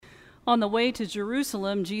On the way to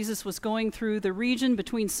Jerusalem, Jesus was going through the region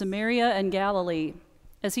between Samaria and Galilee.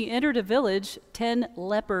 As he entered a village, 10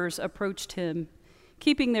 lepers approached him.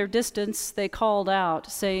 Keeping their distance, they called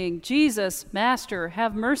out, saying, "Jesus, Master,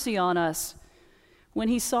 have mercy on us." When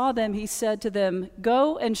he saw them, he said to them,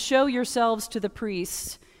 "Go and show yourselves to the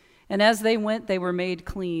priests." And as they went, they were made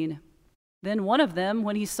clean. Then one of them,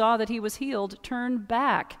 when he saw that he was healed, turned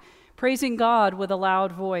back, praising God with a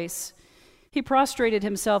loud voice. He prostrated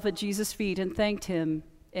himself at Jesus' feet and thanked him,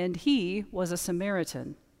 and he was a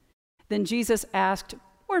Samaritan. Then Jesus asked,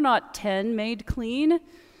 "Were not 10 made clean?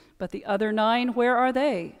 But the other 9, where are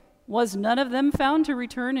they? Was none of them found to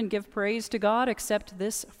return and give praise to God except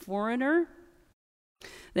this foreigner?"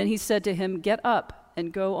 Then he said to him, "Get up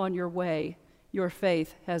and go on your way. Your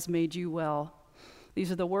faith has made you well."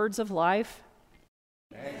 These are the words of life.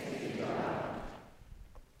 Thanks be to God.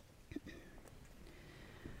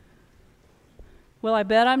 Well, I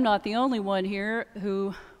bet I'm not the only one here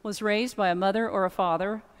who was raised by a mother or a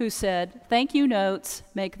father who said, "Thank you notes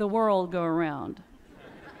make the world go around."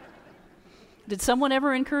 Did someone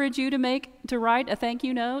ever encourage you to write a thank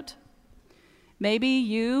you note? Maybe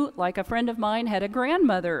you, like a friend of mine, had a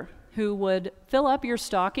grandmother who would fill up your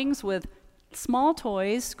stockings with small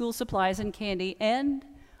toys, school supplies, and candy, and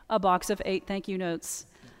a box of 8 thank you notes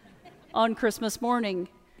on Christmas morning,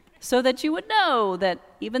 so that you would know that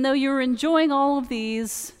even though you were enjoying all of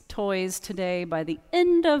these toys today, by the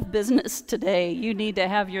end of business today, you need to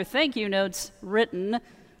have your thank you notes written,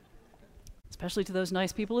 especially to those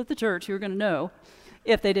nice people at the church who are going to know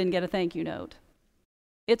if they didn't get a thank you note.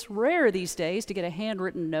 It's rare these days to get a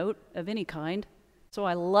handwritten note of any kind, so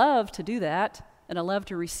I love to do that, and I love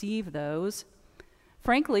to receive those.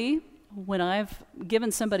 Frankly, when I've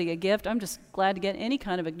given somebody a gift, I'm just glad to get any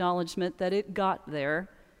kind of acknowledgement that it got there,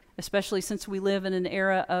 especially since we live in an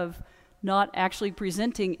era of not actually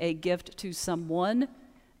presenting a gift to someone.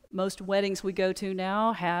 Most weddings we go to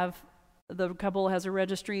now the couple has a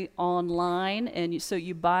registry online, and so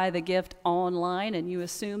you buy the gift online, and you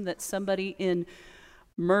assume that somebody in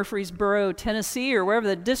Murfreesboro, Tennessee, or wherever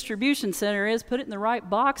the distribution center is, put it in the right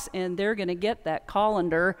box, and they're going to get that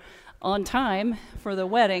colander on time for the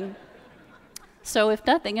wedding. So if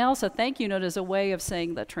nothing else, a thank you note is a way of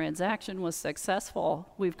saying the transaction was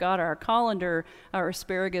successful. We've got our colander, our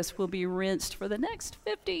asparagus will be rinsed for the next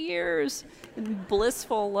 50 years in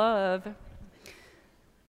blissful love.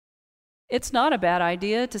 It's not a bad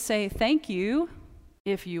idea to say thank you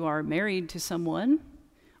if you are married to someone,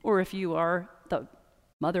 or if you are the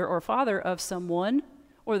mother or father of someone,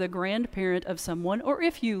 or the grandparent of someone, or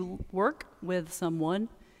if you work with someone.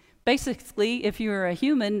 Basically, if you're a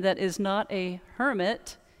human that is not a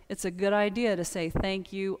hermit, it's a good idea to say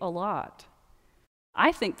thank you a lot.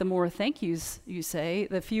 I think the more thank yous you say,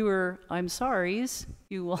 the fewer I'm sorries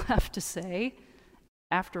you will have to say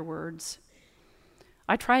afterwards.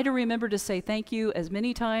 I try to remember to say thank you as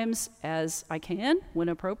many times as I can when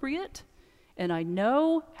appropriate, and I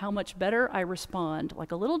know how much better I respond,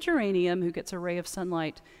 like a little geranium who gets a ray of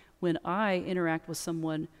sunlight, when I interact with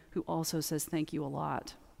someone who also says thank you a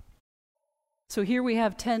lot. So here we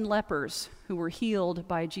have 10 lepers who were healed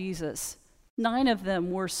by Jesus. 9 of them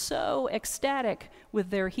were so ecstatic with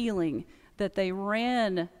their healing that they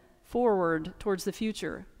ran forward towards the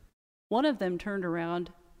future. One of them turned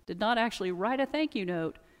around, did not actually write a thank you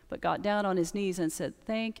note, but got down on his knees and said,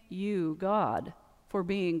 "Thank you, God, for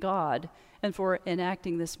being God and for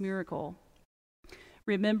enacting this miracle."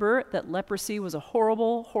 Remember that leprosy was a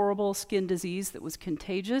horrible, horrible skin disease that was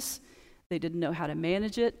contagious. They didn't know how to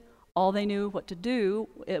manage it. All they knew to do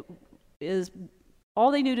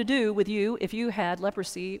with you if you had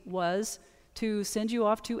leprosy was to send you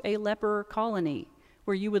off to a leper colony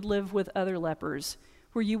where you would live with other lepers,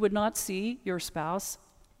 where you would not see your spouse,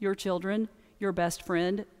 your children, your best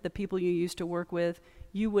friend, the people you used to work with.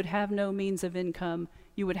 You would have no means of income.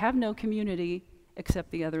 You would have no community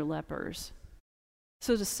except the other lepers.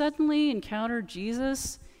 So to suddenly encounter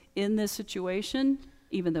Jesus in this situation,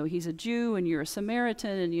 even though he's a Jew and you're a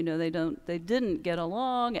Samaritan and you know they didn't get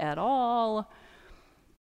along at all,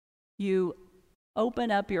 you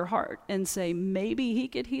open up your heart and say, maybe he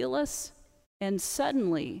could heal us. And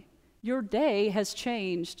suddenly your day has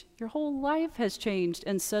changed. Your whole life has changed,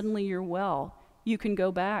 and suddenly you're well. You can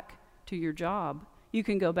go back to your job. You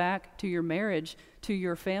can go back to your marriage, to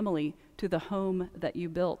your family, to the home that you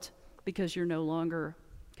built, because you're no longer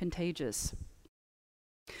contagious.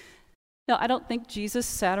 Now, I don't think Jesus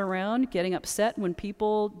sat around getting upset when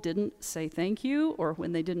people didn't say thank you or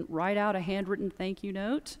when they didn't write out a handwritten thank you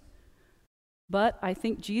note. But I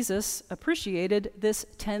think Jesus appreciated this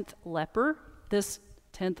 10th leper, this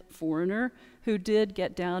 10th foreigner who did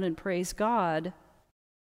get down and praise God.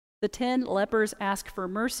 The 10 lepers ask for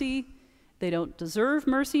mercy. They don't deserve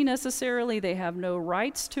mercy necessarily. They have no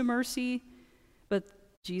rights to mercy. But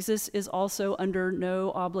Jesus is also under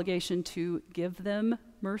no obligation to give them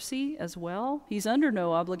mercy as well. He's under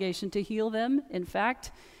no obligation to heal them. In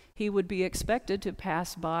fact, he would be expected to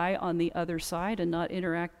pass by on the other side and not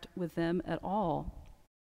interact with them at all.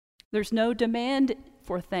 There's no demand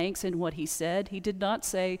for thanks in what he said. He did not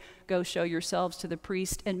say, go show yourselves to the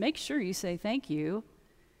priest and make sure you say thank you.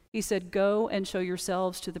 He said, go and show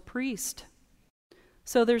yourselves to the priest.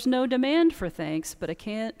 So there's no demand for thanks, but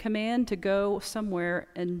a command to go somewhere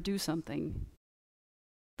and do something.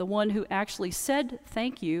 The one who actually said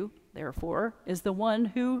thank you, therefore, is the one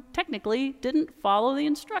who technically didn't follow the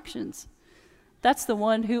instructions. That's the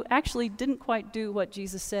one who actually didn't quite do what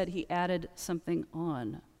Jesus said. He added something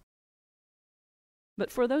on.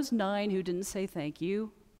 But for those 9 who didn't say thank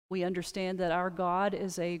you, we understand that our God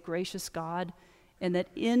is a gracious God and that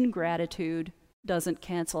ingratitude doesn't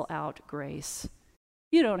cancel out grace.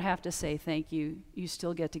 You don't have to say thank you. You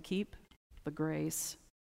still get to keep the grace.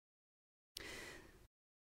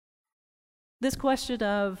 This question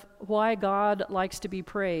of why God likes to be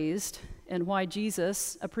praised and why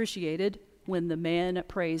Jesus appreciated when the man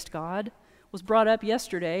praised God was brought up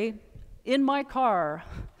yesterday in my car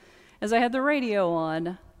as I had the radio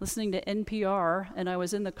on, listening to NPR, and I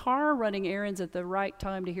was in the car running errands at the right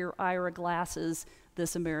time to hear Ira Glass's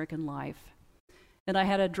This American Life. And I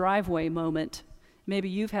had a driveway moment. Maybe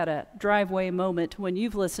you've had a driveway moment when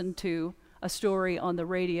you've listened to a story on the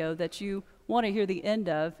radio that you want to hear the end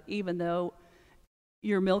of, even though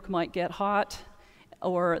your milk might get hot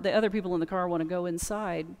or the other people in the car want to go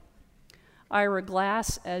inside. Ira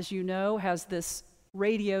Glass, as you know, has this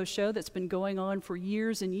radio show that's been going on for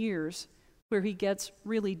years and years where he gets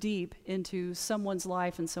really deep into someone's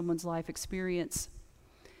life and someone's life experience.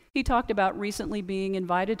 He talked about recently being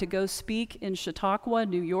invited to go speak in Chautauqua,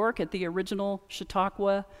 New York, at the original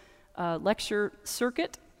Chautauqua lecture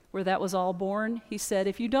circuit, where that was all born. He said,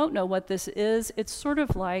 if you don't know what this is, it's sort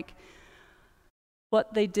of like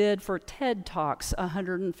what they did for TED Talks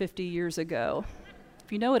 150 years ago.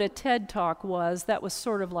 If you know what a TED Talk was, that was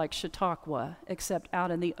sort of like Chautauqua, except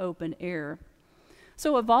out in the open air.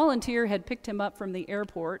 So a volunteer had picked him up from the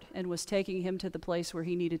airport and was taking him to the place where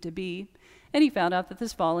he needed to be, and he found out that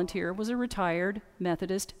this volunteer was a retired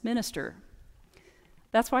Methodist minister.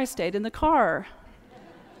 That's why I stayed in the car.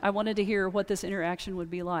 I wanted to hear what this interaction would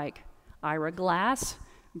be like. Ira Glass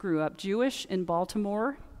grew up Jewish in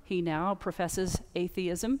Baltimore. He now professes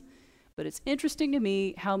atheism. But it's interesting to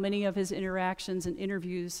me how many of his interactions and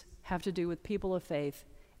interviews have to do with people of faith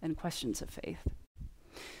and questions of faith.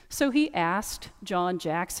 So he asked John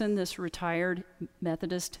Jackson, this retired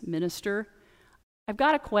Methodist minister, I've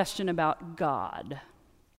got a question about God.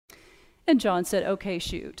 And John said, okay,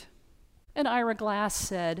 shoot. And Ira Glass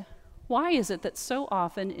said, why is it that so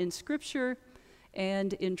often in Scripture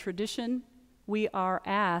and in tradition we are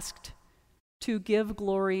asked to give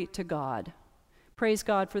glory to God? Praise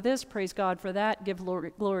God for this, praise God for that, give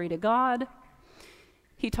glory to God.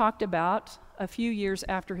 He talked about a few years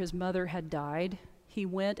after his mother had died, he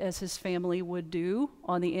went, as his family would do,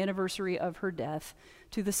 on the anniversary of her death,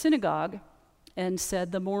 to the synagogue and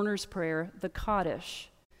said the mourner's prayer, the Kaddish.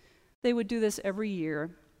 They would do this every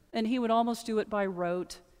year, and he would almost do it by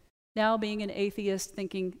rote, now being an atheist,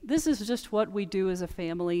 thinking, this is just what we do as a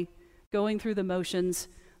family, going through the motions,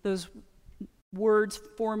 those words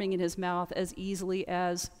forming in his mouth as easily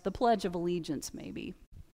as the Pledge of Allegiance, maybe.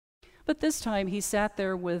 But this time he sat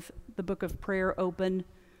there with the book of prayer open,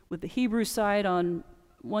 with the Hebrew side on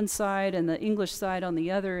one side and the English side on the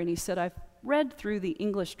other, and he said, I've read through the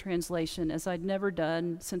English translation as I'd never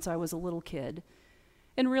done since I was a little kid,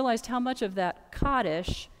 and realized how much of that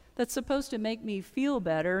Kaddish that's supposed to make me feel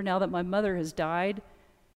better now that my mother has died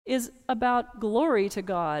is about glory to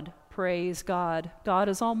God, praise God. God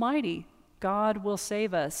is almighty. God will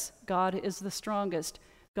save us. God is the strongest.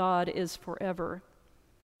 God is forever.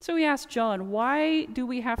 So he asked John, why do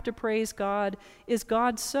we have to praise God? Is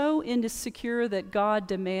God so insecure that God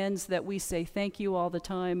demands that we say thank you all the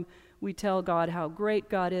time? We tell God how great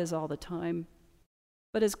God is all the time.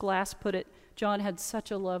 But as Glass put it, John had such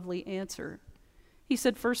a lovely answer. He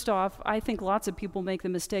said, first off, I think lots of people make the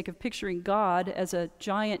mistake of picturing God as a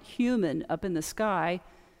giant human up in the sky,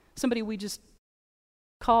 somebody we just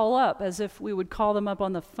call up as if we would call them up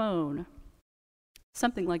on the phone.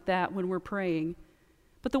 Something like that when we're praying.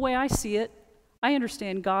 But the way I see it, I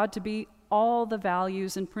understand God to be all the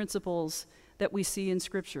values and principles that we see in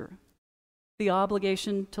Scripture. The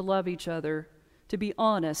obligation to love each other, to be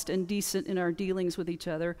honest and decent in our dealings with each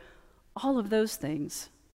other, all of those things.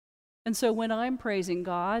 And so when I'm praising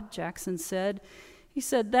God, Jackson said, he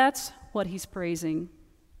said that's what he's praising.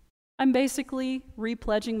 I'm basically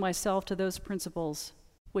repledging myself to those principles,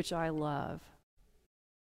 which I love.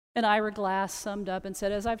 And Ira Glass summed up and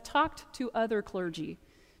said, as I've talked to other clergy,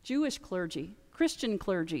 Jewish clergy, Christian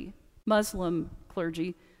clergy, Muslim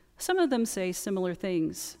clergy, some of them say similar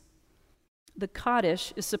things. The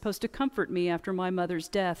Kaddish is supposed to comfort me after my mother's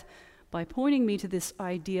death by pointing me to this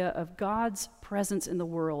idea of God's presence in the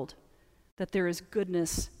world, that there is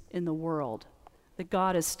goodness in the world, that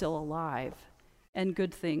God is still alive, and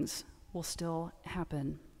good things will still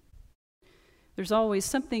happen. There's always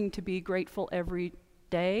something to be grateful every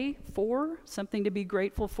day for, something to be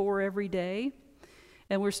grateful for every day.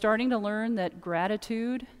 And we're starting to learn that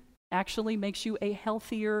gratitude actually makes you a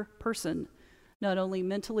healthier person, not only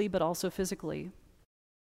mentally but also physically.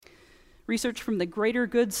 Research from the Greater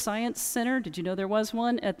Good Science Center, did you know there was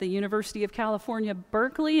one at the University of California,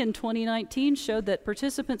 Berkeley in 2019, showed that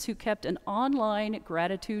participants who kept an online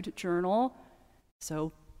gratitude journal,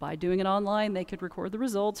 so by doing it online, they could record the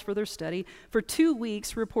results for their study, for 2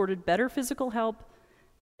 weeks reported better physical health,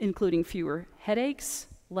 including fewer headaches,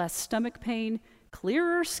 less stomach pain,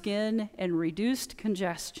 clearer skin, and reduced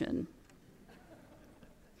congestion.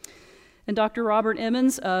 And Dr. Robert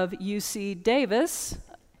Emmons of UC Davis,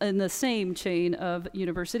 in the same chain of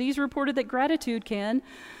universities, reported that gratitude can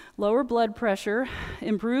lower blood pressure,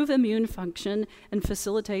 improve immune function, and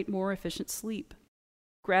facilitate more efficient sleep.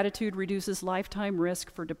 Gratitude reduces lifetime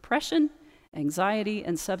risk for depression, anxiety,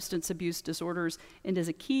 and substance abuse disorders, and is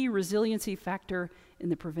a key resiliency factor in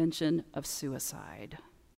the prevention of suicide.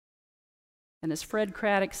 And as Fred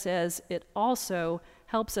Craddock says, it also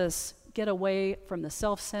helps us get away from the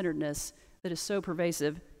self-centeredness that is so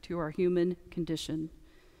pervasive to our human condition.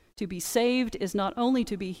 To be saved is not only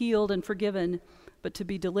to be healed and forgiven, but to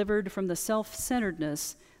be delivered from the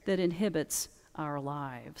self-centeredness that inhibits our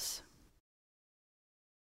lives.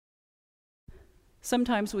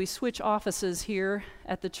 Sometimes we switch offices here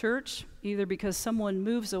at the church, either because someone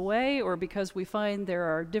moves away or because we find there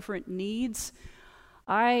are different needs.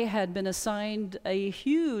 I had been assigned a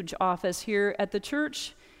huge office here at the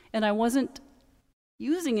church, and I wasn't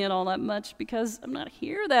using it all that much because I'm not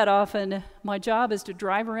here that often. My job is to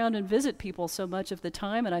drive around and visit people so much of the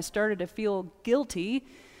time, and I started to feel guilty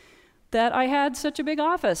that I had such a big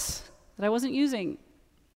office that I wasn't using.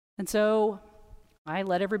 And so I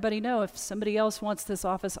let everybody know, if somebody else wants this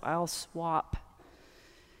office, I'll swap.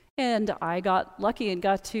 And I got lucky and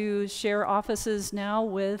got to share offices now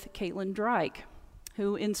with Caitlin Drake,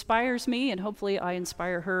 who inspires me, and hopefully I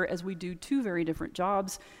inspire her, as we do two very different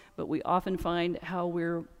jobs, but we often find how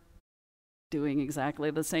we're doing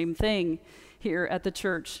exactly the same thing here at the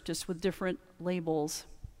church, just with different labels.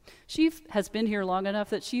 She has been here long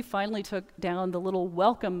enough that she finally took down the little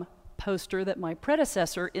welcome poster that my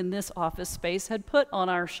predecessor in this office space had put on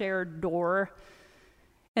our shared door.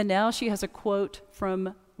 And now she has a quote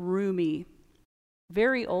from Rumi,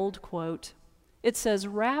 very old quote. It says,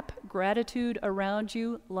 "Wrap gratitude around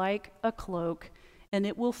you like a cloak, and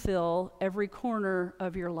it will fill every corner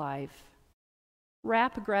of your life."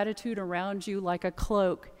 Wrap gratitude around you like a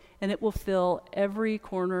cloak, and it will fill every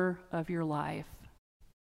corner of your life.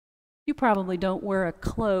 You probably don't wear a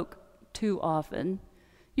cloak too often.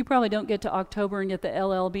 You probably don't get to October and get the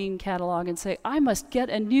LL Bean catalog and say, I must get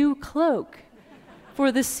a new cloak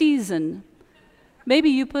for the season. Maybe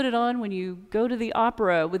you put it on when you go to the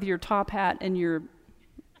opera with your top hat and your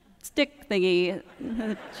stick thingy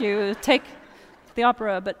that you take to the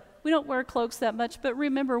opera, but we don't wear cloaks that much. But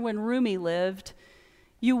remember when Rumi lived,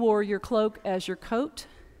 you wore your cloak as your coat,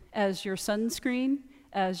 as your sunscreen,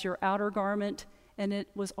 as your outer garment, and it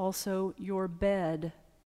was also your bed.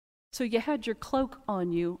 So you had your cloak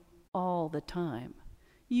on you all the time.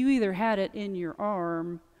 You either had it in your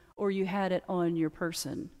arm, or you had it on your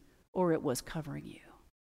person, or it was covering you.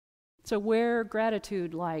 So wear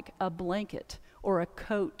gratitude like a blanket, or a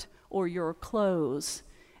coat, or your clothes,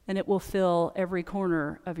 and it will fill every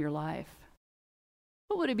corner of your life.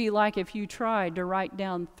 What would it be like if you tried to write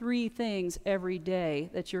down 3 things every day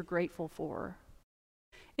that you're grateful for?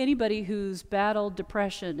 Anybody who's battled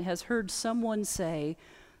depression has heard someone say,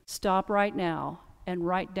 stop right now and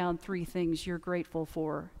write down 3 things you're grateful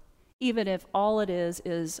for. Even if all it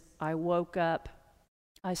is I woke up,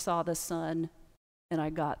 I saw the sun, and I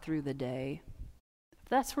got through the day. If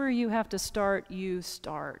that's where you have to start, you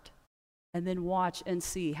start. And then watch and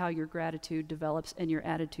see how your gratitude develops and your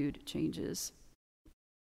attitude changes.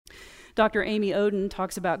 Dr. Amy Oden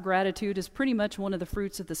talks about gratitude as pretty much one of the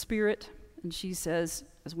fruits of the Spirit. And she says,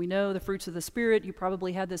 as we know, the fruits of the Spirit, you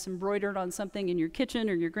probably had this embroidered on something in your kitchen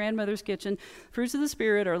or your grandmother's kitchen. Fruits of the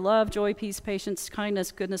Spirit are love, joy, peace, patience,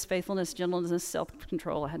 kindness, goodness, faithfulness, gentleness,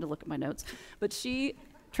 self-control. I had to look at my notes. But she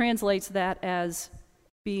translates that as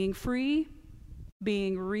being free,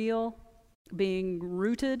 being real, being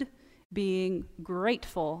rooted, being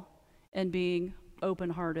grateful, and being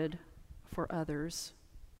open-hearted for others.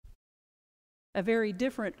 A very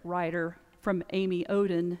different writer from Amy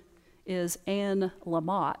Oden is Anne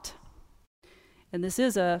Lamott. And this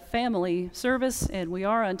is a family service, and we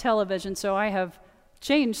are on television, so I have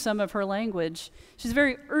changed some of her language. She's a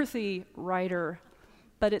very earthy writer,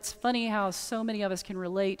 but it's funny how so many of us can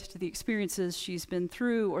relate to the experiences she's been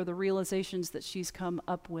through or the realizations that she's come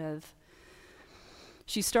up with.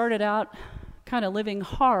 She started out kind of living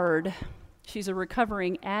hard. She's a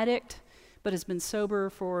recovering addict, but has been sober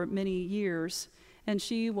for many years. And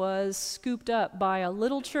she was scooped up by a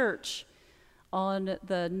little church on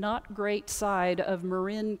the not great side of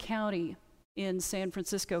Marin County in San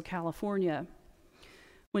Francisco, California.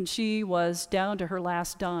 When she was down to her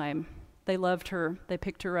last dime, they loved her, they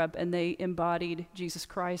picked her up, and they embodied Jesus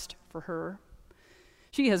Christ for her.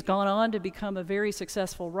 She has gone on to become a very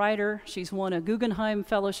successful writer. She's won a Guggenheim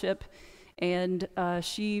Fellowship, and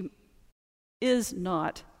she is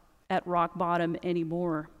not at rock bottom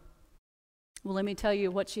anymore. Well, let me tell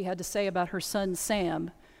you what she had to say about her son,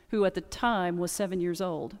 Sam, who at the time was 7 years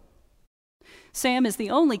old. Sam is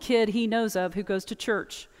the only kid he knows of who goes to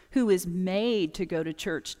church, who is made to go to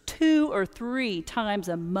church 2 or 3 times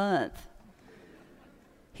a month.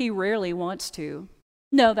 He rarely wants to.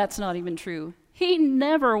 No, that's not even true. He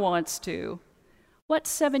never wants to. What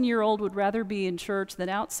 7-year-old would rather be in church than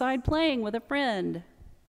outside playing with a friend?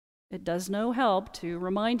 It does no help to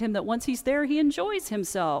remind him that once he's there, he enjoys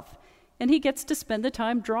himself, and he gets to spend the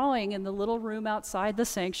time drawing in the little room outside the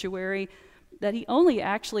sanctuary that he only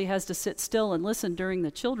actually has to sit still and listen during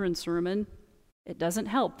the children's sermon. It doesn't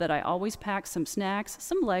help that I always pack some snacks,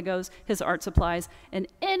 some Legos, his art supplies, and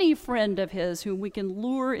any friend of his whom we can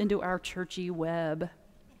lure into our churchy web.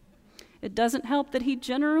 It doesn't help that he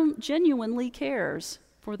genuinely cares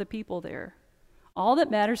for the people there. All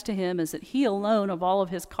that matters to him is that he alone of all of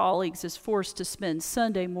his colleagues is forced to spend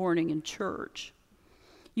Sunday morning in church.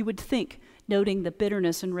 You would think, noting the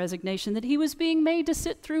bitterness and resignation, that he was being made to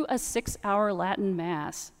sit through a 6-hour Latin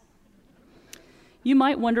Mass. You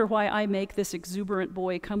might wonder why I make this exuberant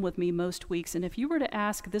boy come with me most weeks, and if you were to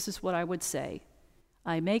ask, this is what I would say.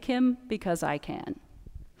 I make him because I can.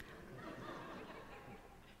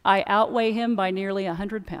 I outweigh him by nearly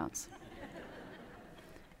 100 pounds.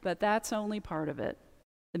 But that's only part of it.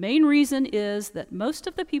 The main reason is that most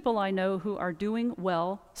of the people I know who are doing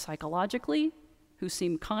well psychologically, who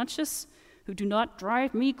seem conscious, who do not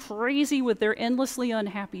drive me crazy with their endlessly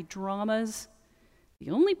unhappy dramas, the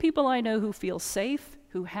only people I know who feel safe,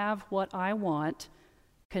 who have what I want,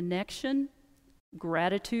 connection,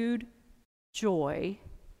 gratitude, joy,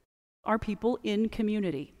 are people in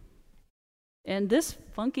community. And this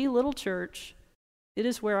funky little church, it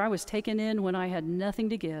is where I was taken in when I had nothing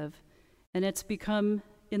to give, and it's become,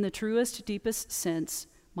 in the truest, deepest sense,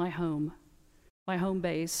 my home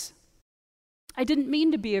base. I didn't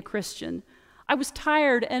mean to be a Christian. I was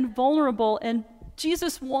tired and vulnerable, and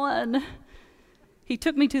Jesus won. He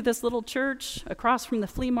took me to this little church across from the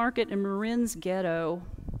flea market in Marin's ghetto.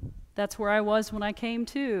 That's where I was when I came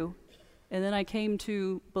to. And then I came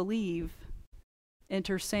to believe.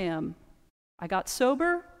 Enter Sam. I got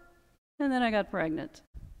sober, and then I got pregnant.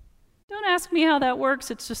 Don't ask me how that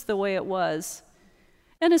works, it's just the way it was.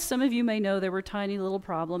 And as some of you may know, there were tiny little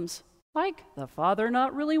problems, like the father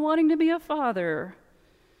not really wanting to be a father.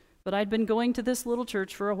 But I'd been going to this little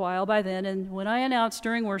church for a while by then, and when I announced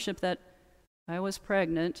during worship that I was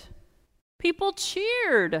pregnant, people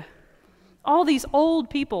cheered. All these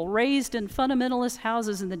old people raised in fundamentalist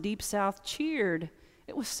houses in the Deep South cheered.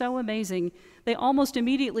 It was so amazing. They almost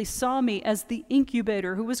immediately saw me as the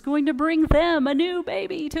incubator who was going to bring them a new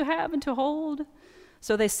baby to have and to hold.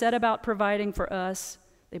 So they set about providing for us.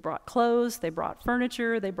 They brought clothes, they brought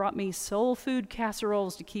furniture, they brought me soul food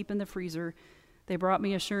casseroles to keep in the freezer. They brought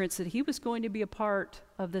me assurance that he was going to be a part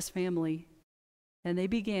of this family. And they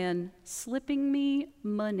began slipping me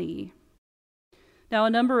money. Now,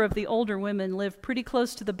 a number of the older women lived pretty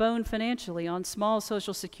close to the bone financially on small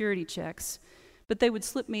Social Security checks, but they would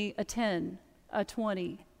slip me a 10, a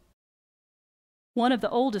 20. One of the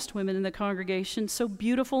oldest women in the congregation, so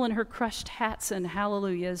beautiful in her crushed hats and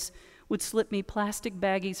hallelujahs, would slip me plastic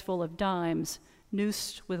baggies full of dimes,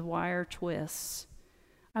 noosed with wire twists.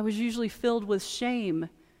 I was usually filled with shame,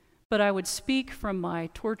 but I would speak from my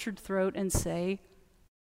tortured throat and say,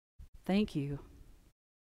 "Thank you."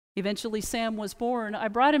 Eventually, Sam was born. I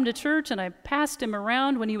brought him to church and I passed him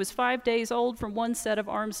around when he was 5 days old from one set of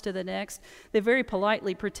arms to the next. They very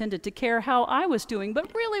politely pretended to care how I was doing,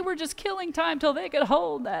 but really were just killing time till they could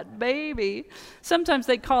hold that baby. Sometimes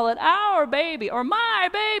they'd call it our baby or my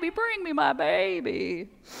baby, bring me my baby.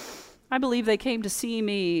 I believe they came to see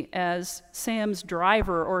me as Sam's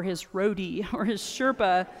driver or his roadie or his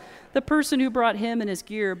Sherpa, the person who brought him and his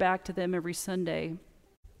gear back to them every Sunday.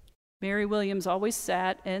 Mary Williams always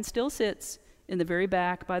sat and still sits in the very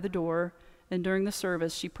back by the door, and during the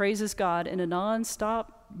service, she praises God in a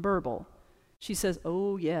non-stop burble. She says,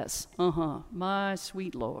 "Oh, yes, my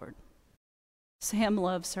sweet Lord." Sam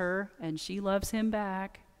loves her, and she loves him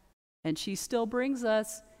back, and she still brings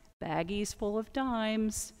us baggies full of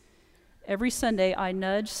dimes. Every Sunday, I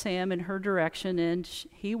nudge Sam in her direction, and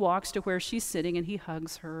he walks to where she's sitting, and he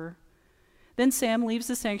hugs her. Then Sam leaves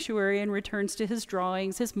the sanctuary and returns to his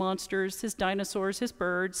drawings, his monsters, his dinosaurs, his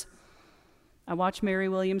birds. I watch Mary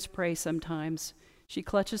Williams pray sometimes. She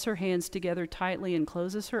clutches her hands together tightly and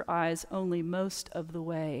closes her eyes only most of the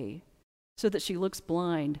way, so that she looks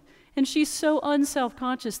blind. And she's so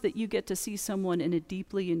unself-conscious that you get to see someone in a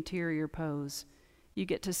deeply interior pose. You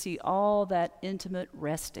get to see all that intimate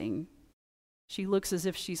resting. She looks as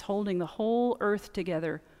if she's holding the whole earth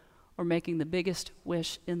together or making the biggest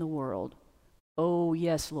wish in the world. Oh,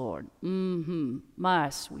 yes, Lord. My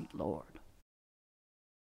sweet Lord.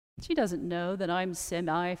 She doesn't know that I'm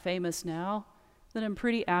semi-famous now, that I'm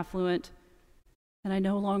pretty affluent, and I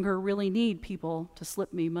no longer really need people to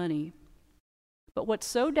slip me money. But what's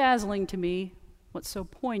so dazzling to me, what's so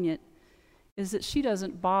poignant, is that she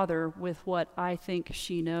doesn't bother with what I think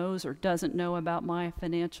she knows or doesn't know about my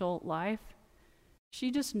financial life.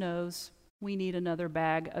 She just knows we need another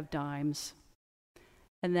bag of dimes.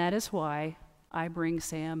 And that is why I bring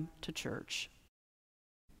Sam to church.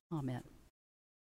 Amen.